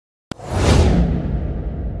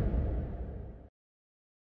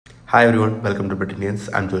Hi everyone, welcome to Britannians.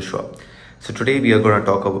 I'm Joshua. So today we are going to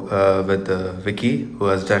talk with Vicky, who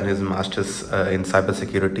has done his master's in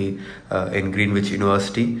cybersecurity in Greenwich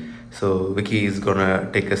University. So Vicky is going to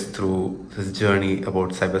take us through his journey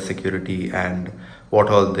about cybersecurity and what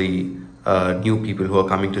all the new people who are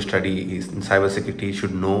coming to study in cybersecurity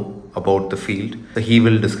should know about the field. So he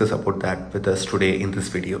will discuss about that with us today in this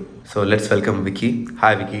video. So let's welcome Vicky.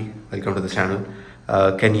 Hi Vicky, welcome to the channel.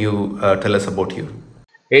 Can you tell us about you?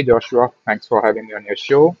 Hey Joshua, thanks for having me on your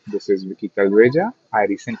show. This is Vicky Calveja. I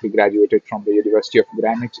recently graduated from the University of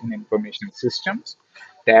Greenwich in Information Systems.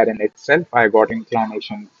 There in itself, I got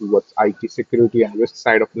inclination towards IT security and risk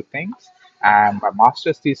side of the things. And my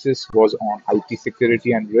master's thesis was on IT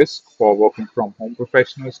security and risk for working from home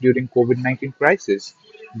professionals during COVID-19 crisis,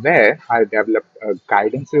 where I developed a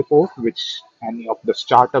guidance report which any of the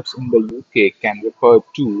startups in the UK can refer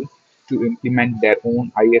to implement their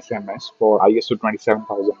own ISMS for ISO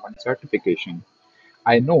 27001 certification.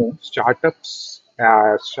 I know startups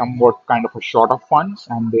are somewhat kind of a short of funds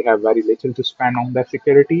and they have very little to spend on their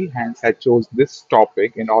security, hence I chose this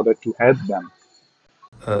topic in order to help them.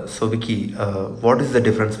 So Vicky, what is the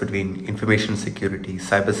difference between information security,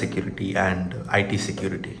 cybersecurity, and IT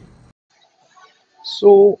security?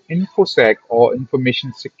 So, InfoSec or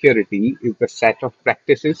information security is the set of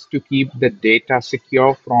practices to keep the data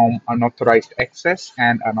secure from unauthorized access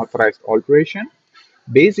and unauthorized alteration.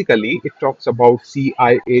 Basically, it talks about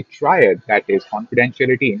CIA triad, that is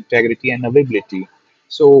confidentiality, integrity, and availability.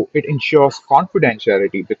 So it ensures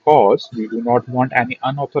confidentiality because we do not want any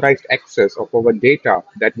unauthorized access of our data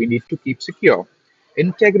that we need to keep secure.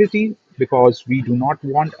 Integrity because we do not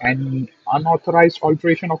want any unauthorized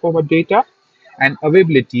alteration of our data, and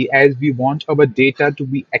availability as we want our data to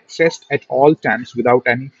be accessed at all times without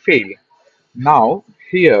any fail. Now,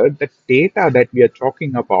 here, the data that we are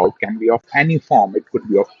talking about can be of any form. It could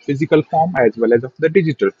be of physical form as well as of the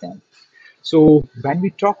digital form. So, when we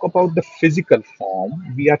talk about the physical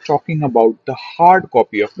form, we are talking about the hard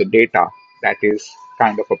copy of the data. That is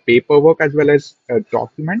kind of a paperwork as well as a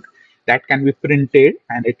document that can be printed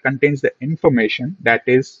and it contains the information that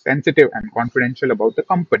is sensitive and confidential about the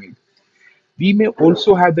company. We may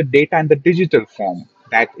also have the data in the digital form,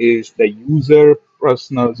 that is the user's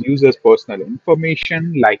personal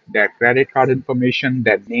information like their credit card information,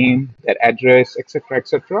 their name, their address, etc.,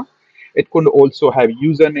 etc. It could also have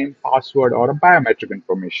username, password, or a biometric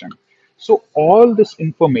information. So all this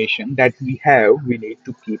information that we have, we need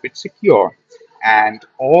to keep it secure. And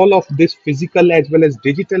all of this physical as well as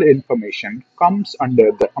digital information comes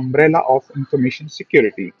under the umbrella of information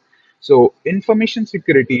security. So information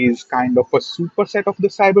security is kind of a superset of the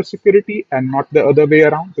cyber security and not the other way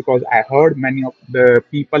around, because I heard many of the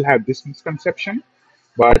people have this misconception,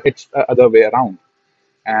 but it's the other way around.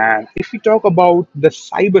 And if we talk about the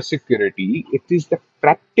cyber security, it is the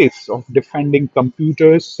practice of defending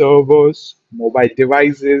computers, servers, mobile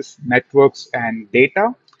devices, networks, and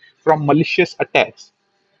data from malicious attacks.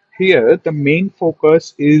 Here, the main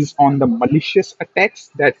focus is on the malicious attacks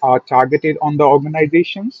that are targeted on the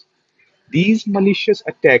organizations. These malicious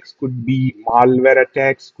attacks could be malware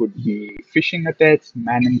attacks, could be phishing attacks,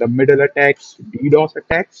 man-in-the-middle attacks, DDoS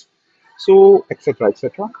attacks, so etc.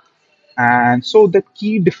 etc. And so the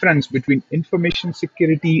key difference between information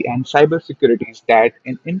security and cyber security is that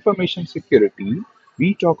in information security,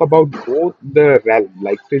 we talk about both the realm,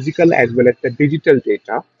 like physical as well as the digital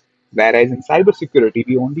data, whereas in cyber security,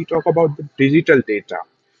 we only talk about the digital data.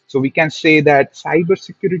 So we can say that cyber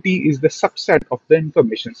security is the subset of the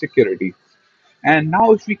information security. And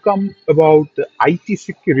now, if we come about the IT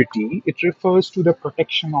security, it refers to the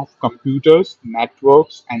protection of computers,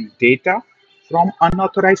 networks, and data from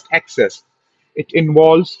unauthorized access. It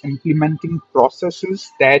involves implementing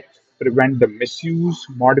processes that prevent the misuse,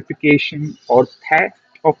 modification, or theft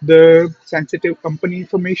of the sensitive company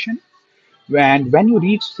information. When you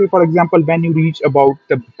reach, say, for example, when you reach about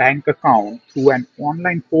the bank account through an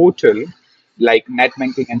online portal like net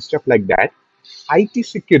banking and stuff like that, IT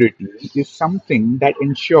security is something that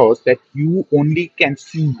ensures that you only can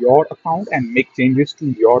see your account and make changes to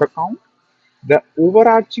your account. The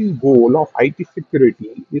overarching goal of IT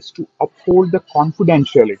security is to uphold the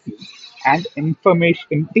confidentiality and information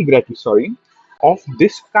integrity, of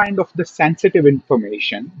this kind of the sensitive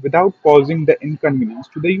information without causing the inconvenience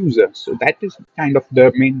to the user. So that is kind of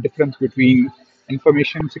the main difference between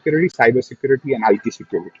information security, cyber security, and IT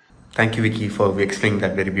security. Thank you, Vicky, for explaining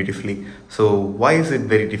that very beautifully. So, why is it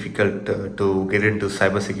very difficult to get into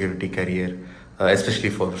cybersecurity career, especially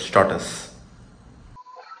for starters?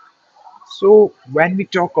 So, when we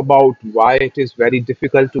talk about why it is very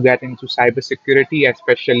difficult to get into cybersecurity,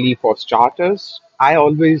 especially for starters, I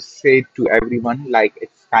always say to everyone like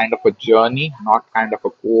it's kind of a journey, not kind of a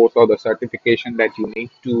course or the certification that you need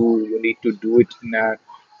to do it in a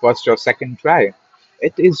first or second try.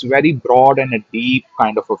 It is very broad and a deep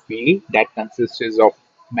kind of a field that consists of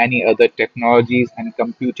many other technologies and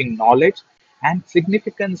computing knowledge. And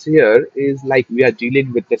significance here is like we are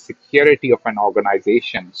dealing with the security of an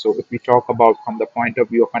organization. So if we talk about from the point of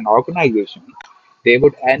view of an organization, they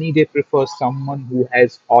would any day prefer someone who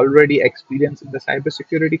has already experience in the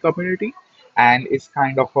cybersecurity community and is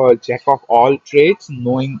kind of a jack of all trades,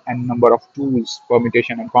 knowing a number of tools,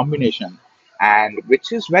 permutation and combination, and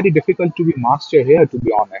which is very difficult to be master here, to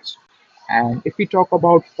be honest. And if we talk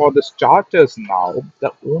about for the starters now,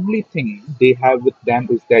 the only thing they have with them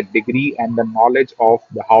is their degree and the knowledge of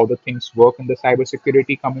how the things work in the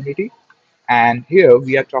cybersecurity community. And here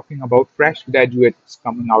we are talking about fresh graduates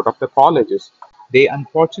coming out of the colleges. They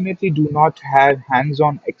unfortunately do not have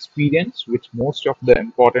hands-on experience, which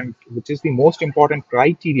is the most important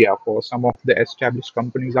criteria for some of the established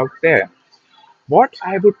companies out there. What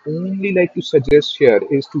I would only like to suggest here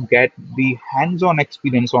is to get the hands-on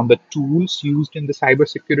experience on the tools used in the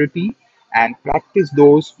cybersecurity and practice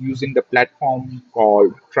those using the platform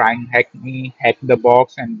called Try and Hack Me, Hack the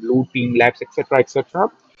Box, and Blue Team Labs, etc.,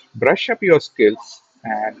 etc. Brush up your skills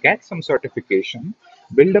and get some certification.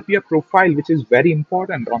 Build up your profile, which is very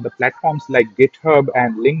important on the platforms like GitHub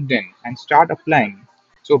and LinkedIn, and start applying.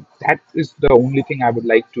 So that is the only thing I would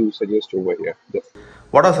like to suggest over here.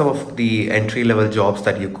 What are some of the entry level jobs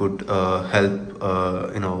that you could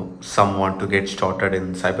help someone to get started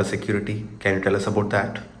in cybersecurity? Can you tell us about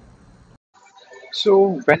that?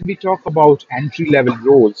 So when we talk about entry-level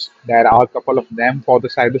roles, there are a couple of them for the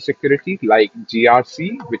cybersecurity, like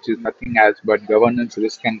GRC, which is nothing else but governance,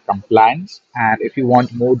 risk, and compliance. And if you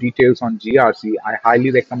want more details on GRC, I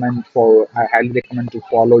highly recommend to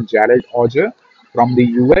follow Jared Auger from the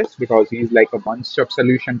US because he's like a one-stop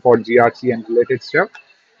solution for GRC and related stuff.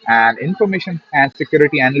 And information and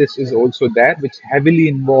security analyst is also there, which heavily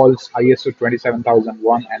involves ISO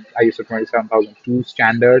 27001 and ISO 27002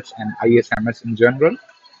 standards and ISMS in general.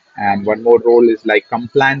 And one more role is like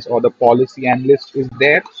compliance or the policy analyst is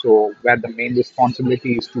there. So where the main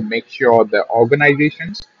responsibility is to make sure the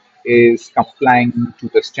organizations is complying to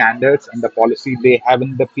the standards and the policy they have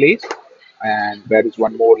in the place. And there is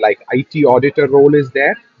one more like IT auditor role is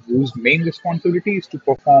there, whose main responsibility is to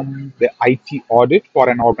perform the IT audit for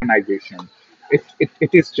an organization. It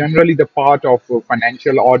is generally the part of a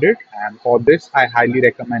financial audit, and for this, I highly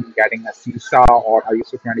recommend getting a CISA or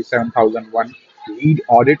ISO 27001 lead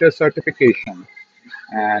auditor certification.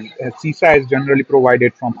 And CISA is generally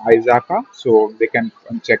provided from ISACA, so they can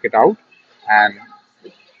check it out. And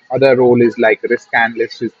other role is like risk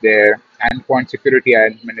analyst is there, endpoint security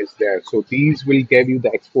admin is there. So these will give you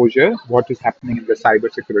the exposure what is happening in the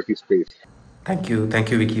cybersecurity space. Thank you,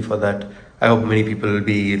 Vicky, for that. I hope many people will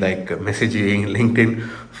be like messaging LinkedIn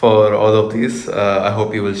for all of these. I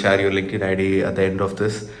hope you will share your LinkedIn ID at the end of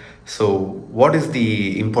this. So, what is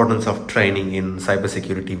the importance of training in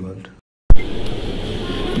cybersecurity world?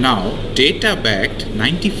 Now, data-backed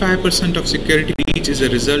 95% of security breach is a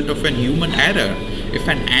result of a human error. If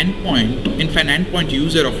an endpoint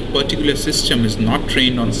user of a particular system is not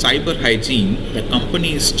trained on cyber hygiene, the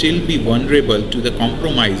company is still be vulnerable to the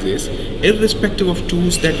compromises irrespective of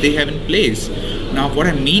tools that they have in place. Now, what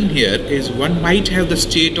I mean here is one might have the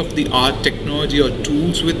state-of-the-art technology or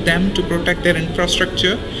tools with them to protect their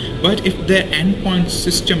infrastructure, but if their endpoint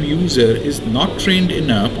system user is not trained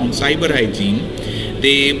enough on cyber hygiene,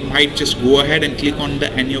 they might just go ahead and click on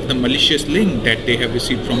any of the malicious link that they have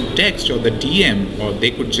received from text or the DM, or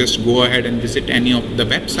they could just go ahead and visit any of the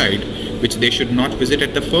website which they should not visit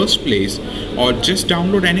at the first place, or just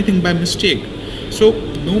download anything by mistake. So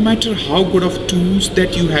no matter how good of tools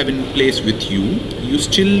that you have in place with you, you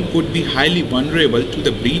still would be highly vulnerable to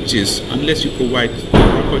the breaches unless you provide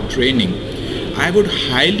proper training. I would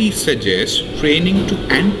highly suggest training to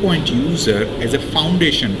endpoint user as a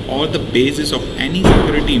foundation or the basis of any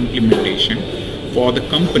security implementation for the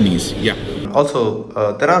companies. Yeah. Also,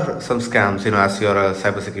 there are some scams, as you're a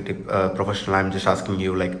cybersecurity professional, I'm just asking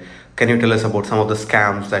you, like, can you tell us about some of the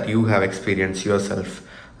scams that you have experienced yourself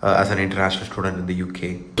as an international student in the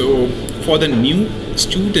UK? So, for the new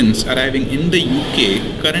students arriving in the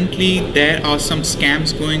UK, currently there are some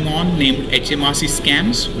scams going on named HMRC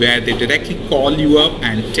scams, where they directly call you up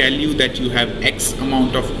and tell you that you have X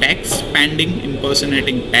amount of tax pending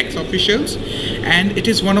impersonating tax officials, and it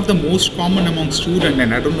is one of the most common among students,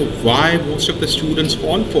 and I don't know why most of the students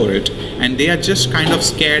fall for it, and they are just kind of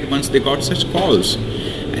scared once they got such calls.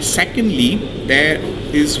 Secondly, there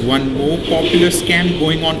is one more popular scam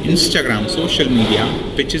going on Instagram, social media,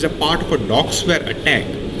 which is a part of a doxware attack.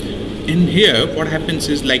 In here, what happens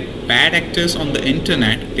is, like, bad actors on the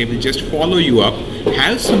internet, they will just follow you up,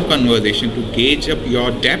 have some conversation to gauge up your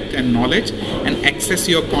depth and knowledge, and access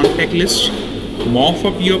your contact list, morph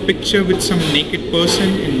up your picture with some naked person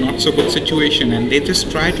in not so good situation, and they just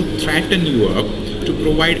try to threaten you up to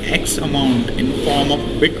provide X amount in form of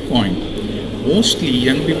Bitcoin. Mostly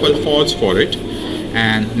young people falls for it.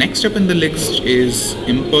 And next up in the list is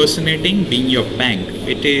impersonating being your bank.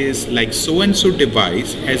 It is like so and so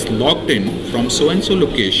device has logged in from so and so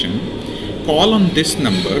location, call on this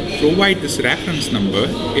number, provide this reference number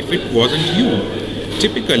if it wasn't you.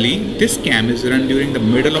 Typically this scam is run during the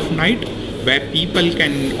middle of night, where people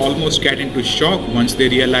can almost get into shock once they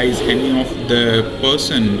realize any of the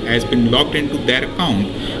person has been logged into their account.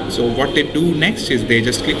 So what they do next is they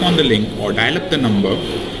just click on the link or dial up the number,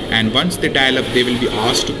 and once they dial up, they will be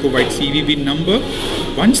asked to provide CVV number.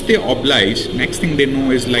 Once they oblige, next thing they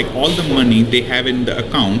know is, like, all the money they have in the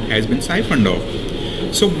account has been siphoned off.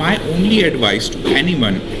 So my only advice to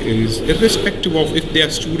anyone is, irrespective of if they are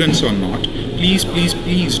students or not, please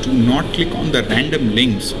do not click on the random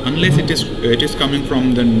links unless it is coming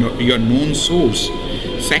from your known source.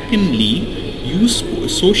 Secondly, use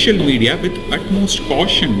social media with utmost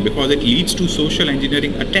caution, because it leads to social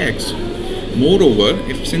engineering attacks. Moreover,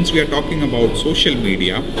 since we are talking about social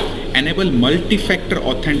media, enable multi-factor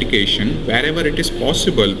authentication wherever it is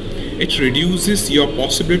possible. It reduces your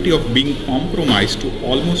possibility of being compromised to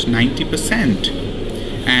almost 90%.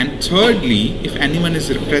 And thirdly, if anyone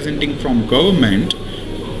is representing from government,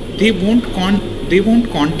 they won't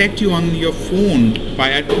contact you on your phone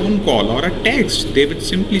via phone call or a text. They will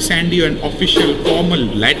simply send you an official formal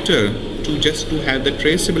letter to have the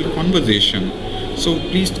traceable conversation. So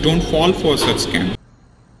please don't fall for such scam.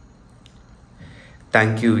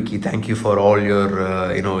 Thank you, Vicky. Thank you for all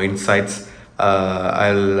your insights. I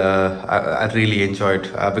really enjoyed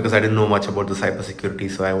because I didn't know much about the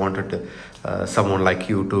cybersecurity, so I wanted someone like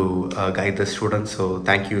you to guide the students. So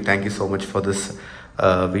thank you so much for this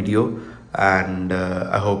video, and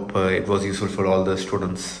I hope it was useful for all the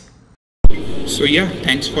students. So yeah,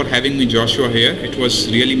 thanks for having me, Joshua, here. It was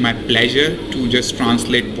really my pleasure to just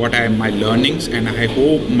translate what are my learnings, and I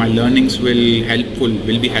hope my learnings will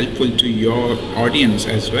be helpful to your audience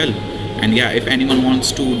as well. And yeah, if anyone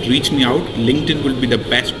wants to reach me out, LinkedIn will be the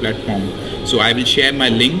best platform. So I will share my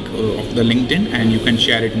link of the LinkedIn, and you can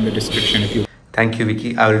share it in the description if you. Thank you,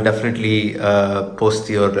 Vicky. I will definitely post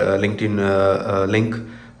your LinkedIn link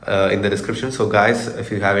in the description. So guys, if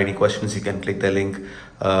you have any questions, you can click the link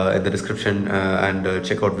in the description and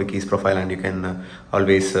check out Vicky's profile, and you can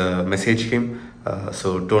always message him.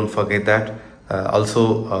 So don't forget that.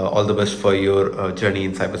 Also, all the best for your journey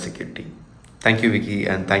in cybersecurity. Thank you, Vicky,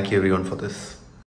 and thank you everyone for this.